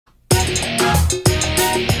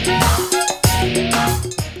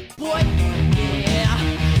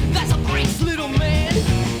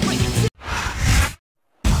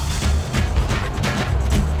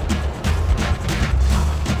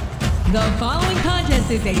following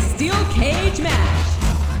contest is a steel cage match.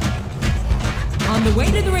 On the way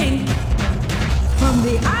to the ring, from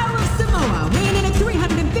the Isle of Samoa, weighing in at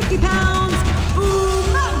 350 pounds,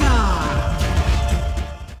 Umaga.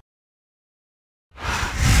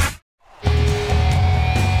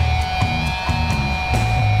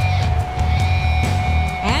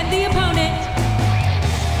 And the opponent,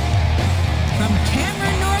 from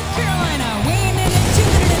Cameron, North Carolina, weighing in at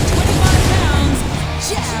 225 pounds,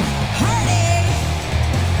 Jeff Hardy.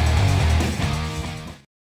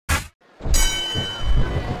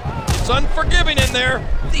 It's unforgiving in there.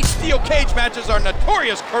 These steel cage matches are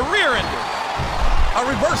notorious career enders. A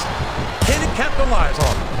reversal. Can he capitalize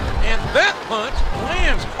on it? And that punch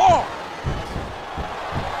lands hard.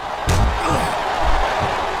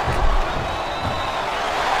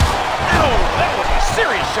 Oh, that was a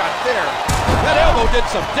serious shot there. That elbow did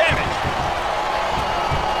some damage.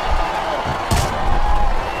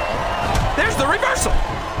 There's the reversal.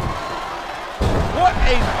 What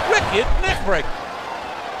a wicked neck breaker.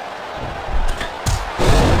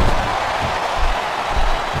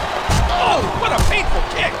 Oh, what a painful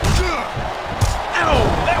kick. Ow,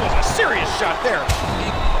 that was a serious shot there. He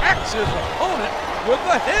cracks his opponent with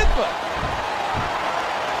the headbutt.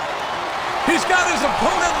 He's got his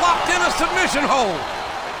opponent locked in a submission hold.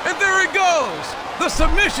 And there he goes. The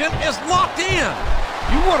submission is locked in.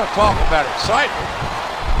 You want to talk about excitement.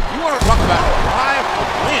 You want to talk about a drive to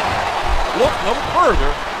win. Look no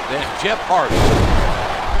further than Jeff Hardy.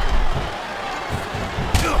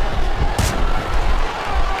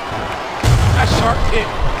 A sharp kick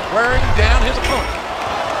wearing down his opponent.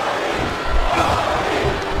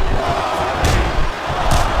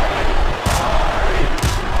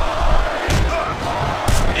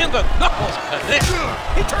 And the knuckles connect.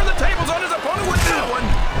 He turned the tables on his opponent with that one.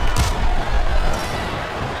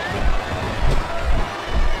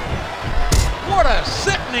 What a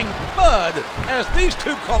sickening thud as these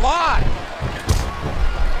two collide.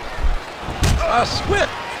 A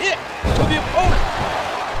swift kick to the opponent.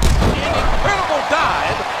 An incredible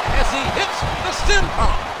dive as he hits the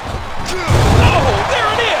senton. Oh, there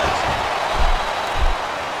it is.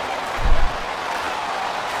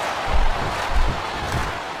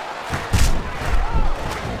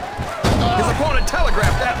 His opponent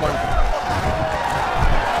telegraphed that one.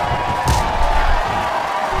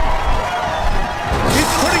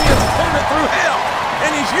 He's putting his opponent through hell,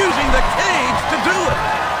 and he's using the cage to do it.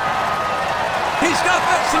 He's got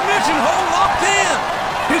that submission hold locked in.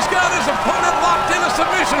 He's got his opponent locked in a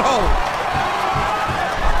submission hold.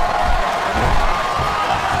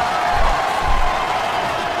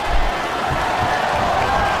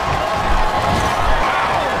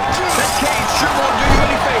 That cage sure won't do you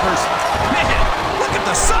any favors. Man, look at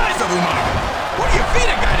the size of Umaga. What do you feed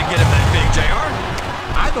a guy to get him that big, JR?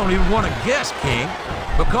 I don't even want to guess, King,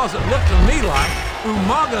 because it looked to me like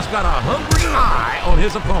Umaga's got a hungry eye on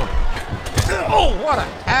his opponent. Oh, what a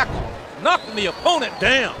tackle. Knocking the opponent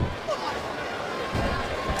down.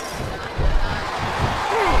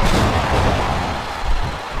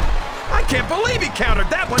 I can't believe he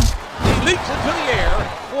countered that one. He leaps into the air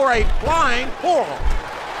for a flying forearm.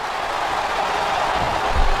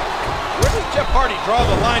 Where does Jeff Hardy draw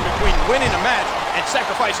the line between winning a match and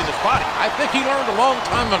sacrificing his body? I think he learned a long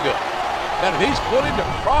time ago that if he's willing to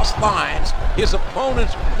cross lines his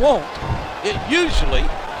opponents won't, it usually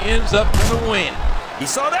ends up in the win. He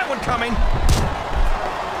saw that one coming.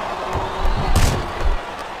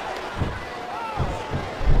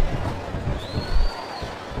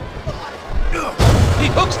 He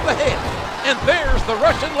hooks the head, and there's the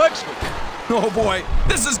Russian leg sweep. Oh boy,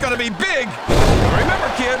 this is gonna be big. Remember,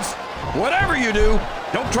 kids, whatever you do,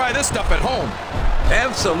 don't try this stuff at home.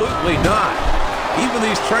 Absolutely not. Even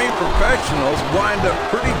these trained professionals wind up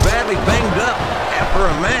pretty badly banged up after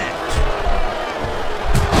a match.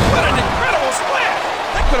 What an incredible splash!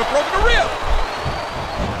 That could have broken a rib.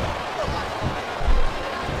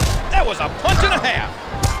 That was a punch and a half.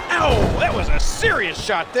 Ow, that was a serious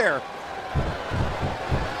shot there.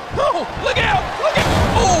 Oh, look out, look out.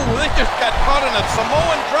 Oh, they just got caught in a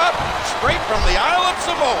Samoan drop straight from the Isle of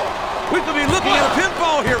Samoa. We could be looking at a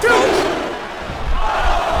pinfall here, folks.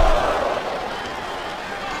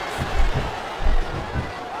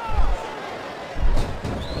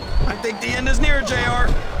 I think the end is near,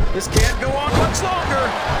 JR. This can't go on much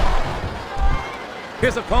longer.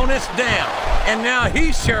 His opponent's down, and now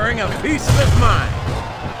he's sharing a piece of his mind.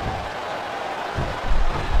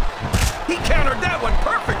 He countered that one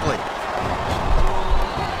perfectly.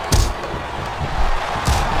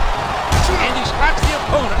 And he strikes the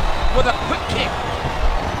opponent with a quick kick.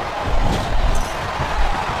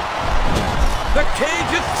 The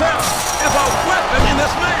cage itself is a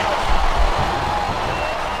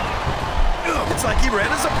read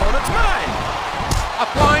his opponent's mind. A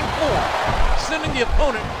flying form, sending the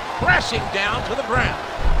opponent crashing down to the ground.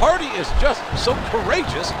 Hardy is just so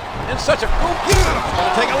courageous and such a cool kid.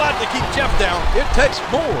 It'll take a lot to keep Jeff down. It takes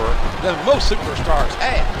more than most superstars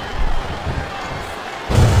have.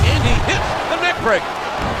 And he hits the neck breaker.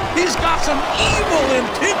 He's got some evil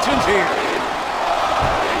intentions here.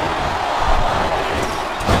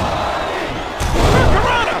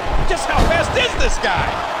 Just how fast is this guy?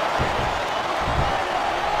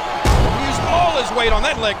 He used all his weight on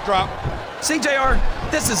that leg drop. See, JR,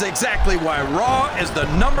 this is exactly why Raw is the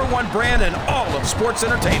 #1 brand in all of sports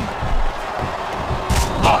entertainment.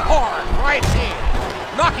 A hard right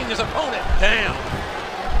hand, knocking his opponent down.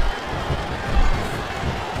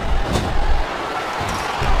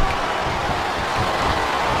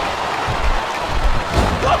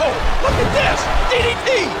 Whoa, look at this,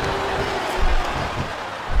 DDT!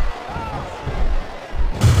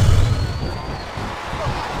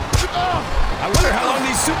 I wonder how long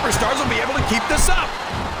these superstars will be able to keep this up.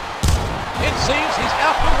 It seems he's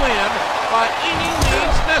out to win by any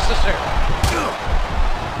means necessary.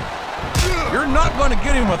 You're not going to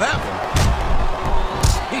get him with that one.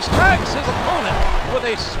 He strikes his opponent with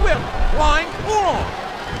a swift flying forearm.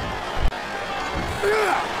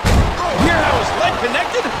 Hear how his leg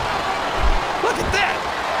connected? Look at that.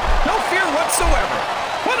 No fear whatsoever.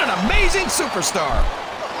 What an amazing superstar.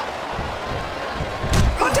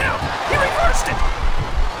 Look out! He reversed it!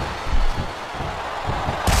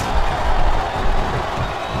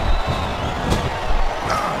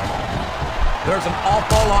 There's an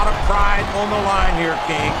awful lot of pride on the line here,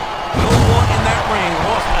 King. No one in that ring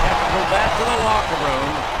wants to have to go back to the locker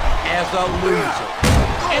room as a loser.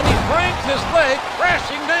 And he brings his leg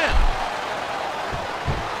crashing down.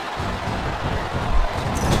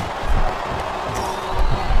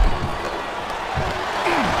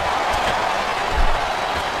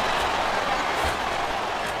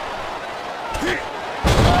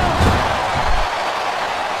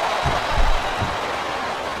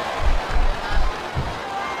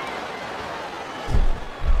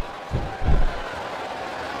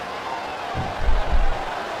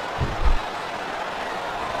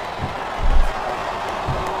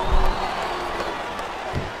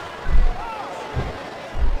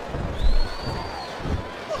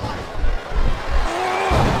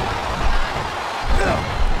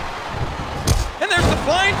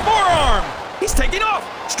 He's taking off,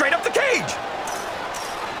 straight up the cage.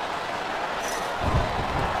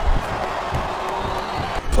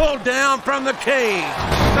 Pulled down from the cage.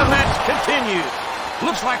 The match continues.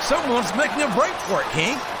 Looks like someone's making a break for it,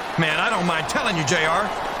 King. Man, I don't mind telling you, JR.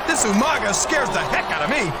 This Umaga scares the heck out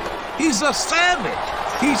of me. He's a savage.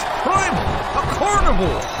 He's primal, a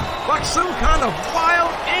carnivore, like some kind of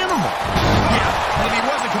wild animal. Yeah, and if he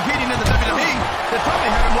wasn't competing in the WWE, they'd probably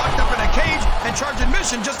have him locked up in a cage and charge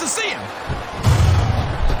admission just to see him.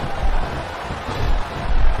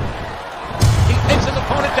 He takes his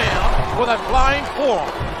opponent down with a flying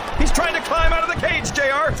forearm. He's trying to climb out of the cage,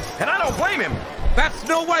 JR, and I don't blame him. That's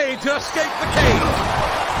no way to escape the cage.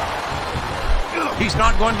 He's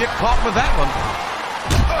not going to get caught with that one.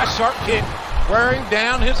 A sharp kick wearing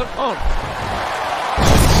down his opponent.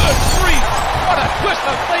 Good grief! What a twist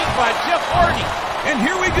of fate by Jeff Hardy. And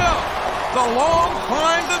here we go. The long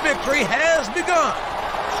climb to victory has begun.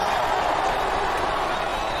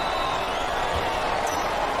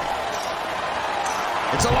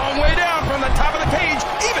 It's a long way down from the top of the cage,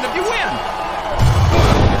 even if you win.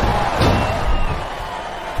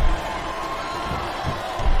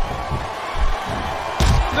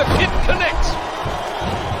 The kick connects.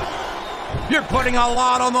 You're putting a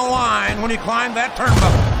lot on the line when you climb that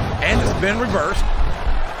turnbuckle. And it's been reversed.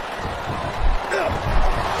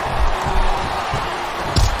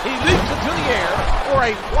 He leaps into the air for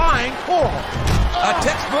a flying forearm. A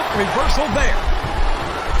textbook reversal there.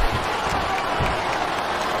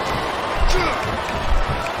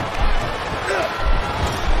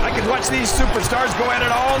 I could watch these superstars go at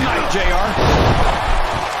it all night, JR.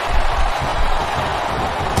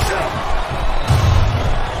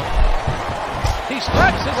 He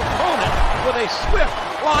strikes his opponent with a swift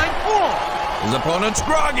flying forearm. His opponent's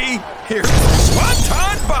groggy. Here's a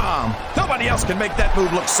swanton bomb. Nobody else can make that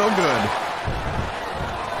move look so good.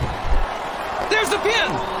 There's the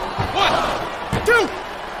pin. 1, 2,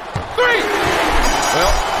 3.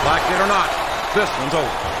 Well, like it or not, this one's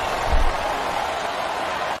over.